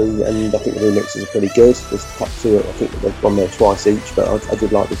original OST, and I think the remixes are pretty good. There's a couple to it, I think they've gone there twice each, but I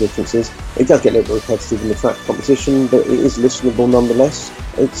did like the differences. It does get a little bit repetitive in the track competition, but it is listenable nonetheless.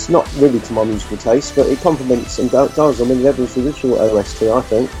 It's not really to my musical taste, but it complements and does. I mean, Level's the original OST, I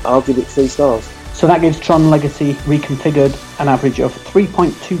think. I'll give it 3 stars. So that gives Tron Legacy Reconfigured an average of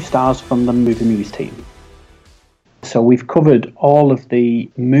 3.2 stars from the Movie Muse team. So we've covered all of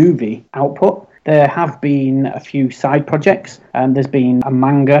the movie output. There have been a few side projects, and there's been a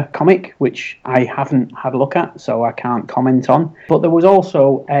manga comic, which I haven't had a look at, so I can't comment on. But there was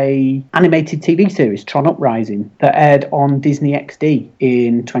also a animated TV series, Tron Uprising, that aired on Disney XD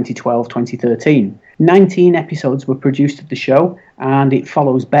in 2012-2013. 19 episodes were produced of the show, and it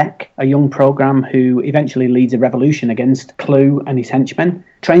follows Beck, a young program who eventually leads a revolution against Clue and his henchmen.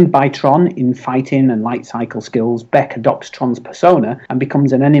 Trained by Tron in fighting and light cycle skills, Beck adopts Tron's persona and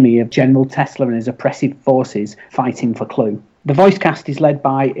becomes an enemy of General Tesla and his oppressive forces fighting for Clue. The voice cast is led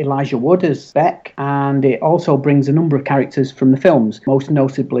by Elijah Wood as Beck, and it also brings a number of characters from the films, most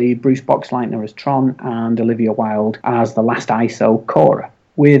notably Bruce Boxleitner as Tron and Olivia Wilde as the last ISO, Cora.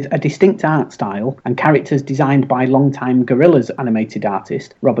 With a distinct art style and characters designed by longtime Gorillaz animated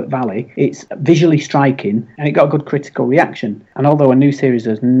artist Robert Valley, it's visually striking and it got a good critical reaction. And although a new series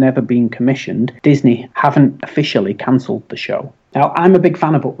has never been commissioned, Disney haven't officially cancelled the show. Now, I'm a big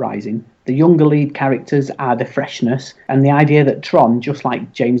fan of Uprising. The younger lead characters add a freshness, and the idea that Tron, just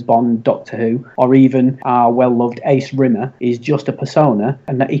like James Bond, Doctor Who, or even our well-loved Ace Rimmer, is just a persona,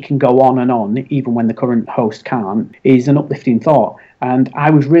 and that he can go on and on, even when the current host can't, is an uplifting thought. And I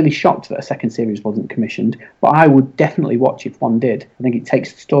was really shocked that a second series wasn't commissioned, but I would definitely watch if one did. I think it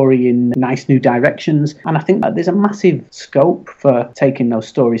takes the story in nice new directions, and I think that there's a massive scope for taking those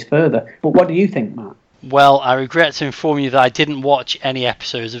stories further. But what do you think, Matt? Well, I regret to inform you that I didn't watch any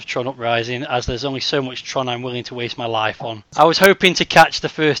episodes of Tron Uprising, as there's only so much Tron I'm willing to waste my life on. I was hoping to catch the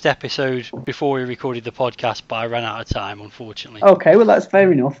first episode before we recorded the podcast, but I ran out of time, unfortunately. Okay, well, that's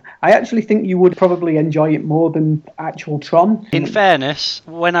fair enough. I actually think you would probably enjoy it more than actual Tron. In fairness,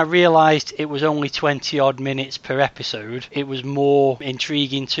 when I realised it was only 20-odd minutes per episode, it was more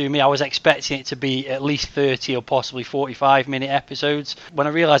intriguing to me. I was expecting it to be at least 30 or possibly 45-minute episodes. When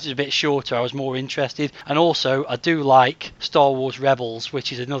I realised it was a bit shorter, I was more interested. And also, I do like Star Wars Rebels,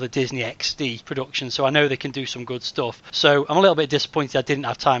 which is another Disney XD production, so I know they can do some good stuff. So I'm a little bit disappointed I didn't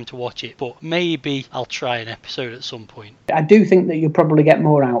have time to watch it, but maybe I'll try an episode at some point. I do think that you'll probably get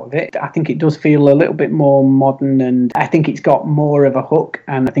more out of it. I think it does feel a little bit more modern, and I think it's got more of a hook,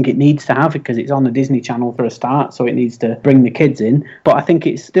 and I think it needs to have it because it's on the Disney Channel for a start, so it needs to bring the kids in. But I think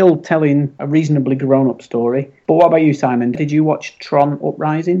it's still telling a reasonably grown-up story. But what about you, Simon? Did you watch Tron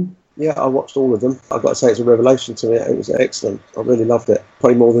Uprising? Yeah, I watched all of them. I've got to say it's a revelation to me. It was excellent. I really loved it.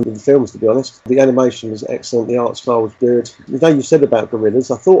 Probably more than the films, to be honest. The animation was excellent. The art style was good. The thing you said about gorillas,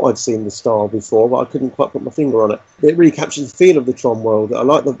 I thought I'd seen the style before, but I couldn't quite put my finger on it. It really captures the feel of the Tron world. I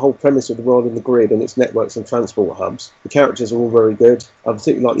like the whole premise of the world in the grid and its networks and transport hubs. The characters are all very good. I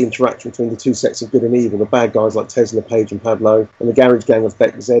particularly like the interaction between the two sets of good and evil. The bad guys like Tesla, Paige and Pablo, and the garage gang of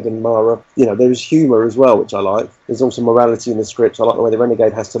Beck, Zed and Mara. You know, there is humour as well, which I like. There's also morality in the script. I like the way the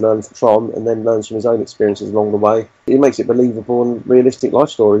Renegade has to learn from Tron and then learns from his own experiences along the way. It makes it believable and realistic life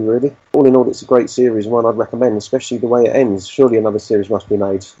story, really. All in all, it's a great series and one I'd recommend, especially the way it ends. Surely another series must be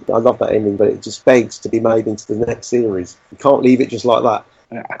made. I love that ending, but it just begs to be made into the next series. You can't leave it just like that.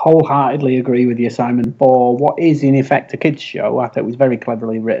 I wholeheartedly agree with you, Simon. For what is in effect a kids' show, I thought it was very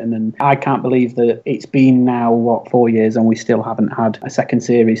cleverly written, and I can't believe that it's been now, 4 years and we still haven't had a second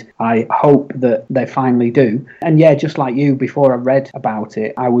series. I hope that they finally do. And yeah, just like you, before I read about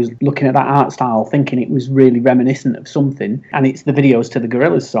it, I was looking at that art style thinking it was really reminiscent of something, and it's the videos to the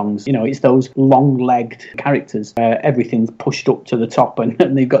Gorillaz songs. You know, it's those long-legged characters. Everything's pushed up to the top and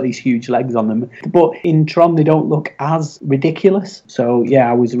they've got these huge legs on them. But in Tron, they don't look as ridiculous. So yeah,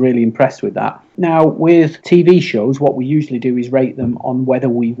 I was really impressed with that. Now, with TV shows, what we usually do is rate them on whether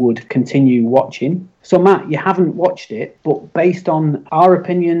we would continue watching. So, Matt, you haven't watched it, but based on our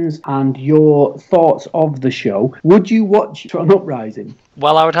opinions and your thoughts of the show, would you watch Tron Uprising?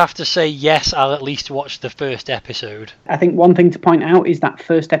 Well, I would have to say yes, I'll at least watch the first episode. I think one thing to point out is that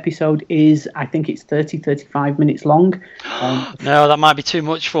first episode is, I think it's 35 minutes long. No, that might be too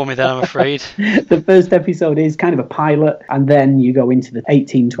much for me then, I'm afraid. The first episode is kind of a pilot, and then you go into the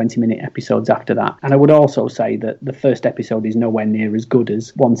 20-minute episodes after that. And I would also say that the first episode is nowhere near as good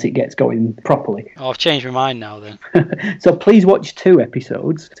as once it gets going properly. Oh, I've changed my mind now then. So please watch 2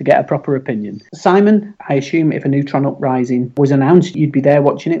 episodes to get a proper opinion. Simon, I assume if a new Tron Uprising was announced, you'd be there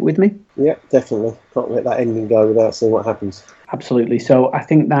watching it with me? Yeah, definitely. Can't let that ending go without seeing what happens. Absolutely. So I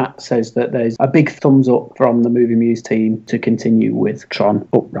think that says that there's a big thumbs up from the Movie Muse team to continue with Tron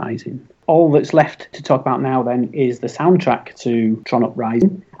Uprising. All that's left to talk about now then is the soundtrack to Tron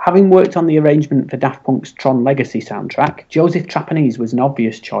Uprising. Having worked on the arrangement for Daft Punk's Tron Legacy soundtrack, Joseph Trapanese was an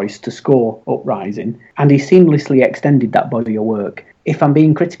obvious choice to score Uprising, and he seamlessly extended that body of work. If I'm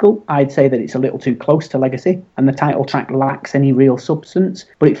being critical, I'd say that it's a little too close to Legacy, and the title track lacks any real substance,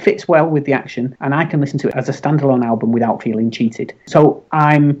 but it fits well with the action, and I can listen to it as a standalone album without feeling cheated. So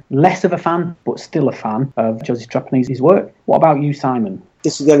I'm less of a fan, but still a fan of Joseph Trapanese's work. What about you, Simon?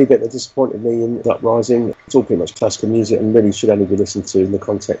 This is the only bit that disappointed me in Uprising. It's all pretty much classical music and really should only be listened to in the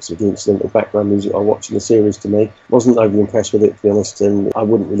context of the incidental background music I watch in the series to me. Wasn't overly impressed with it, to be honest, and I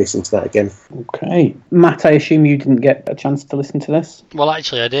wouldn't re-listen to that again. Okay. Matt, I assume you didn't get a chance to listen to this? Well,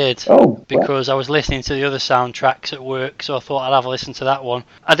 actually I did. Oh. Because I was listening to the other soundtracks at work, so I thought I'd have a listen to that one.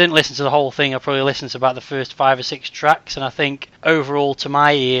 I didn't listen to the whole thing, I probably listened to about the first 5 or 6 tracks, and I think overall to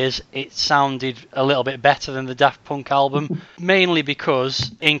my ears it sounded a little bit better than the Daft Punk album, mainly because,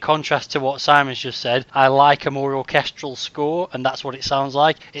 in contrast to what Simon's just said, I like a more orchestral score, and that's what it sounds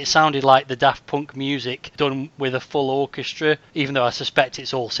like. It sounded like the Daft Punk music done with a full orchestra, even though I suspect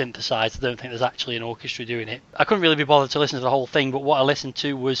it's all synthesized. I don't think there's actually an orchestra doing it. I couldn't really be bothered to listen to the whole thing, but what I listened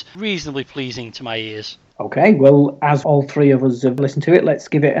to was reasonably pleasing to my ears. Okay, well, as all three of us have listened to it, let's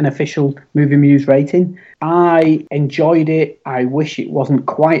give it an official Movie Muse rating. I enjoyed it. I wish it wasn't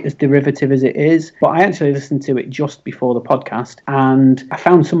quite as derivative as it is, but I actually listened to it just before the podcast, and I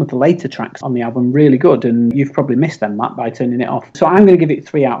found some of the later tracks on the album really good, and you've probably missed them, Matt, by turning it off. So I'm going to give it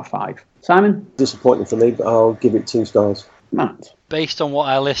 3 out of 5. Simon? Disappointing for me, but I'll give it 2 stars. Matt? Based on what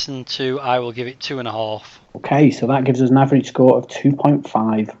I listened to, I will give it 2.5. Okay, so that gives us an average score of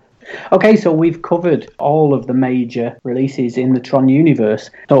 2.5. Okay, so we've covered all of the major releases in the Tron universe.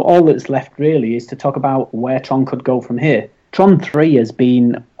 So all that's left really is to talk about where Tron could go from here. Tron 3 has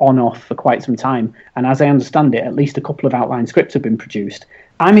been on-off for quite some time, and as I understand it, at least a couple of outline scripts have been produced.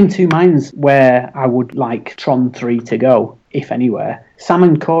 I'm in two minds where I would like Tron 3 to go, if anywhere. Sam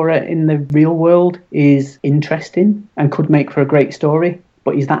and Cora in the real world is interesting and could make for a great story,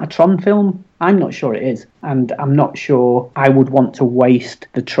 but is that a Tron film? I'm not sure it is, and I'm not sure I would want to waste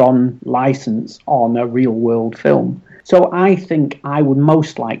the Tron license on a real-world film. So I think I would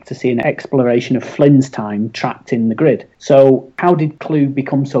most like to see an exploration of Flynn's time trapped in the grid. So how did Clue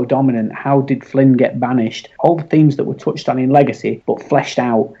become so dominant? How did Flynn get banished? All the themes that were touched on in Legacy, but fleshed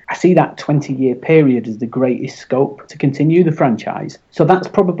out. I see that 20-year period as the greatest scope to continue the franchise. So that's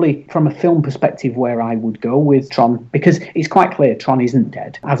probably, from a film perspective, where I would go with Tron, because it's quite clear Tron isn't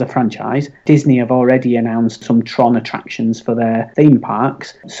dead as a franchise. Disney have already announced some Tron attractions for their theme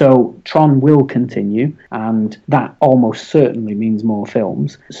parks, so Tron will continue, and that almost certainly means more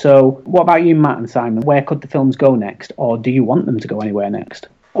films. So what about you, Matt and Simon? Where could the films go next, or do you want them to go anywhere next?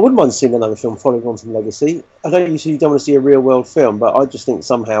 I wouldn't mind seeing another film following on from Legacy. I don't usually don't want to see a real-world film, but I just think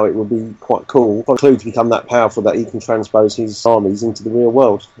somehow it would be quite cool for Clue to become that powerful that he can transpose his armies into the real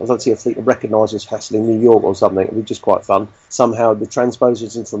world. I'd like to see a fleet of recognisers hassling New York or something. It would be just quite fun. Somehow the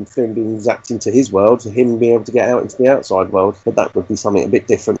transposition from Flynn being zapped into his world to him being able to get out into the outside world. But that would be something a bit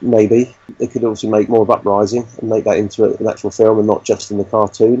different, maybe. They could also make more of Uprising and make that into an actual film and not just in the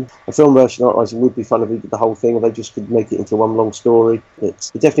cartoon. A film version of Uprising would be fun if we did the whole thing, if they just could make it into one long story.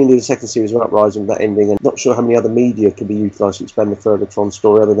 It's definitely need a second series of Uprising with that ending, and not sure how many other media could be utilised to expand the further Tron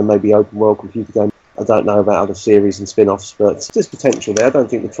story other than maybe open world computer game. I don't know about other series and spin-offs, but there's potential there. I don't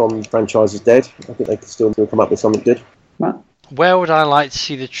think the Tron franchise is dead. I think they could still come up with something good. Matt? Where would I like to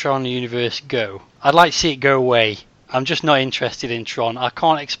see the Tron universe go? I'd like to see it go away. I'm just not interested in Tron. I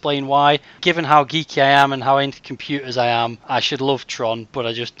can't explain why. Given how geeky I am and how into computers I am, I should love Tron, but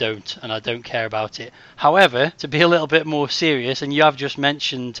I just don't, and I don't care about it. However, to be a little bit more serious, and you have just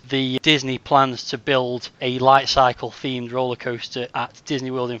mentioned the Disney plans to build a light cycle themed roller coaster at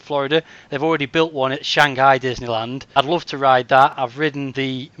Disney World in Florida. They've already built one at Shanghai Disneyland. I'd love to ride that. I've ridden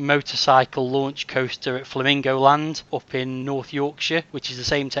the motorcycle launch coaster at Flamingo Land up in North Yorkshire, which is the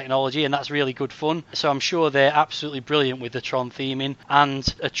same technology, and that's really good fun. So I'm sure they're absolutely brilliant with the Tron theming,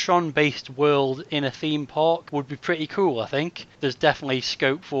 and a Tron based world in a theme park would be pretty cool. I think there's definitely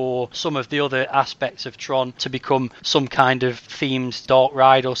scope for some of the other aspects of Tron to become some kind of themed dark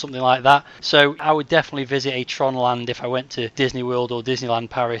ride or something like that. So I would definitely visit a Tron land if I went to Disney World or Disneyland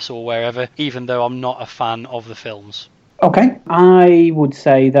Paris or wherever, even though I'm not a fan of the films. Okay, I would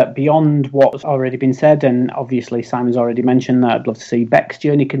say that beyond what's already been said, and obviously Simon's already mentioned that I'd love to see Beck's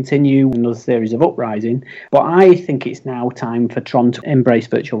journey continue, another series of Uprising, but I think it's now time for Tron to embrace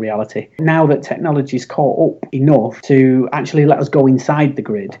virtual reality. Now that technology's caught up enough to actually let us go inside the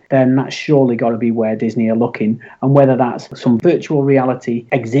grid, then that's surely got to be where Disney are looking, and whether that's some virtual reality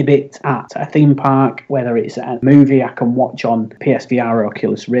exhibit at a theme park, whether it's a movie I can watch on PSVR or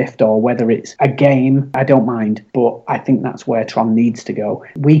Oculus Rift, or whether it's a game, I don't mind, but I think that's where Tron needs to go.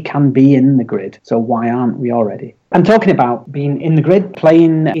 We can be in the grid, so why aren't we already? And talking about being in the grid,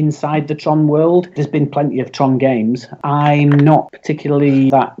 playing inside the Tron world, there's been plenty of Tron games. I'm not particularly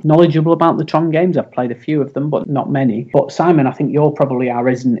that knowledgeable about the Tron games. I've played a few of them, but not many. But Simon, I think you're probably our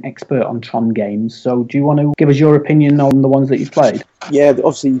resident expert on Tron games. So do you want to give us your opinion on the ones that you've played? Yeah,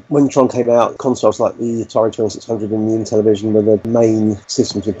 obviously when Tron came out, consoles like the Atari 2600 and the Intellivision were the main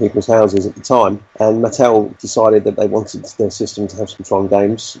systems in people's houses at the time, and Mattel decided that they wanted their system to have some Tron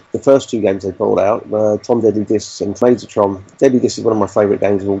games. The first two games they brought out were Tron Deadly Discs and Mazetron. Deadly Discs is one of my favourite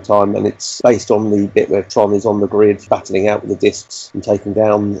games of all time, and it's based on the bit where Tron is on the grid battling out with the discs and taking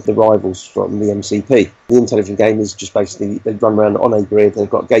down the rivals from the MCP. The Intellivision game is just basically they run around on a grid. They've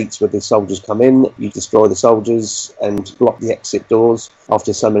got gates where the soldiers come in, you destroy the soldiers and block the exit doors.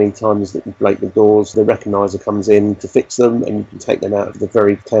 After so many times that you break the doors, the recognizer comes in to fix them, and you can take them out of the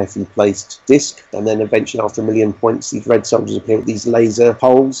very carefully placed disc. And then eventually, after 1 million points, these red soldiers appear with these laser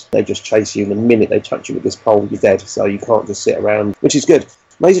poles. They just chase you, and the minute they touch you with this pole, you're dead. So you can't just sit around, which is good.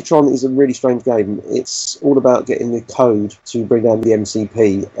 Mazetron is a really strange game. It's all about getting the code to bring down the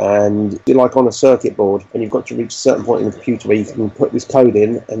MCP, and you're like on a circuit board, and you've got to reach a certain point in the computer where you can put this code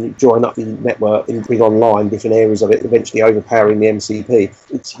in and you join up the network and bring online different areas of it, eventually overpowering the MCP.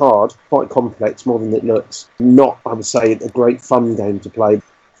 It's hard, quite complex, more than it looks. Not, I would say, a great fun game to play.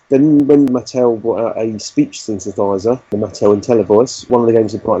 Then when Mattel brought out a speech synthesizer, the Mattel IntelliVoice, one of the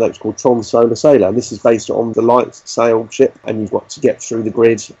games they brought out was called Tron Solar Sailor. And this is based on the light sail ship, and you've got to get through the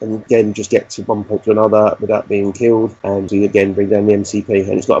grid and again just get to one point to another without being killed, and you again bring down the MCP,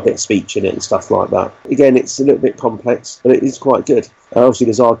 and it's got a bit of speech in it and stuff like that. Again, it's a little bit complex, but it is quite good. Obviously,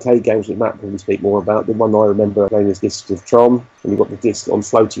 there's arcade games that Matt probably speak more about. The one I remember playing is Discs of Tron, and you've got the disc on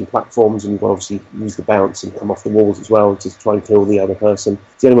floating platforms, and you've got to obviously use the bounce and come off the walls as well to try and kill the other person.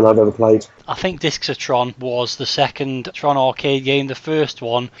 It's the only one I've ever played. I think Discs of Tron was the second Tron arcade game. The first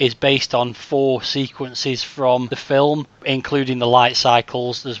one is based on 4 sequences from the film, including the light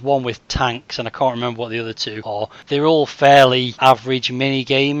cycles. There's one with tanks, and I can't remember what the other 2 are. They're all fairly average mini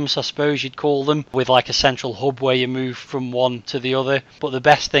games, I suppose you'd call them, with like a central hub where you move from one to the other. But the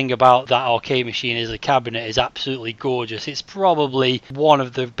best thing about that arcade machine is the cabinet is absolutely gorgeous. It's probably one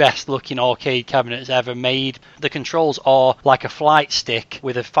of the best looking arcade cabinets ever made. The controls are like a flight stick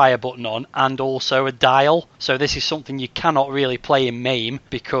with a fire button on and also a dial. So this is something you cannot really play in MAME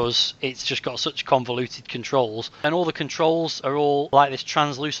because it's just got such convoluted controls. And all the controls are all like this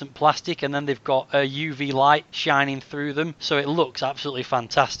translucent plastic, and then they've got a UV light shining through them. So it looks absolutely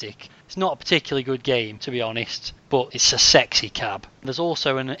fantastic. It's not a particularly good game, to be honest, but it's a sexy cab. There's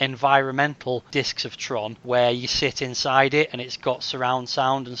also an environmental Discs of Tron where you sit inside it and it's got surround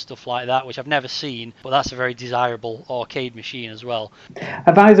sound and stuff like that, which I've never seen, but that's a very desirable arcade machine as well.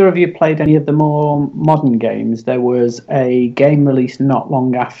 Have either of you played any of the more modern games? There was a game released not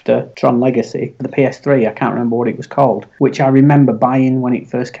long after Tron Legacy, the PS3, I can't remember what it was called, which I remember buying when it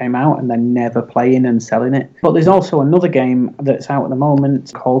first came out and then never playing and selling it. But there's also another game that's out at the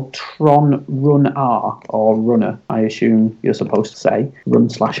moment called Tron Run R, or Runner, I assume you're supposed to say,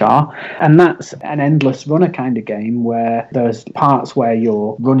 Run/R, and that's an endless runner kind of game where there's parts where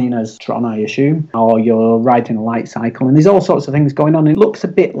you're running as Tron, I assume, or you're riding a light cycle, and there's all sorts of things going on. It looks a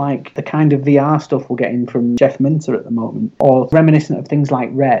bit like the kind of VR stuff we're getting from Jeff Minter at the moment, or reminiscent of things like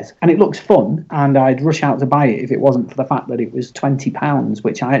Rez, and it looks fun, and I'd rush out to buy it if it wasn't for the fact that it was £20,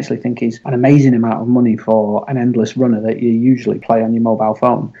 which I actually think is an amazing amount of money for an endless runner that you usually play on your mobile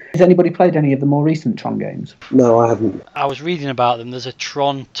phone. Has anybody played any of the more recent Tron games? No, I haven't. I was reading about them. There's a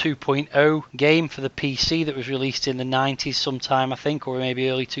Tron 2.0 game for the PC that was released in the 90s sometime, I think, or maybe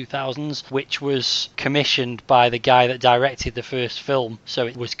early 2000s, which was commissioned by the guy that directed the first film, so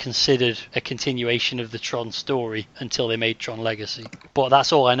it was considered a continuation of the Tron story until they made Tron Legacy. But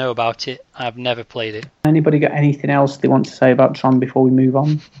that's all I know about it. I've never played it. Anybody got anything else they want to say about Tron before we move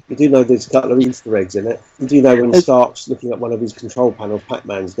on? You do know there's a couple of Easter eggs in it. You do know when Stark's looking at one of his control panels,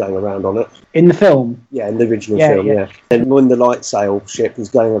 Pac-Man's going around on it. In the film? Yeah, in the original film, yeah. And when the light sail ship is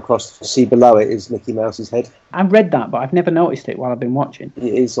going across, see below it is Mickey Mouse's head. I've read that, but I've never noticed it while I've been watching.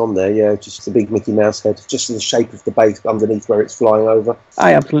 It is on there, yeah, just the big Mickey Mouse head, just the shape of the base underneath where it's flying over.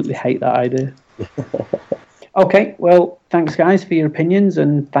 I absolutely hate that idea. Okay, well, thanks guys for your opinions,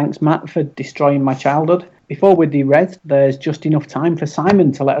 and thanks Matt for destroying my childhood. Before we de-res, there's just enough time for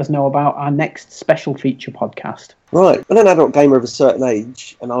Simon to let us know about our next special feature podcast. Right, when an adult gamer of a certain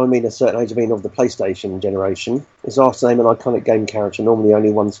age, and I mean a certain age, I mean of the PlayStation generation, is asked to name an iconic game character, normally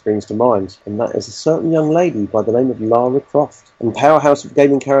only one springs to mind, and that is a certain young lady by the name of Lara Croft, a powerhouse of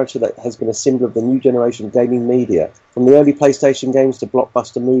gaming character that has been a symbol of the new generation of gaming media. From the early PlayStation games to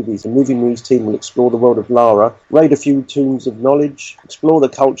blockbuster movies, the Movie News team will explore the world of Lara, raid a few tombs of knowledge, explore the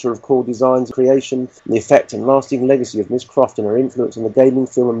culture of core designs, creation, and the effect and lasting legacy of Miss Croft and her influence on the gaming,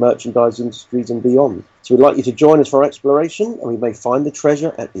 film and merchandise industries and beyond. So we'd like you to join us for our exploration, and we may find the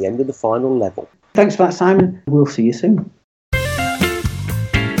treasure at the end of the final level. Thanks for that, Simon. We'll see you soon.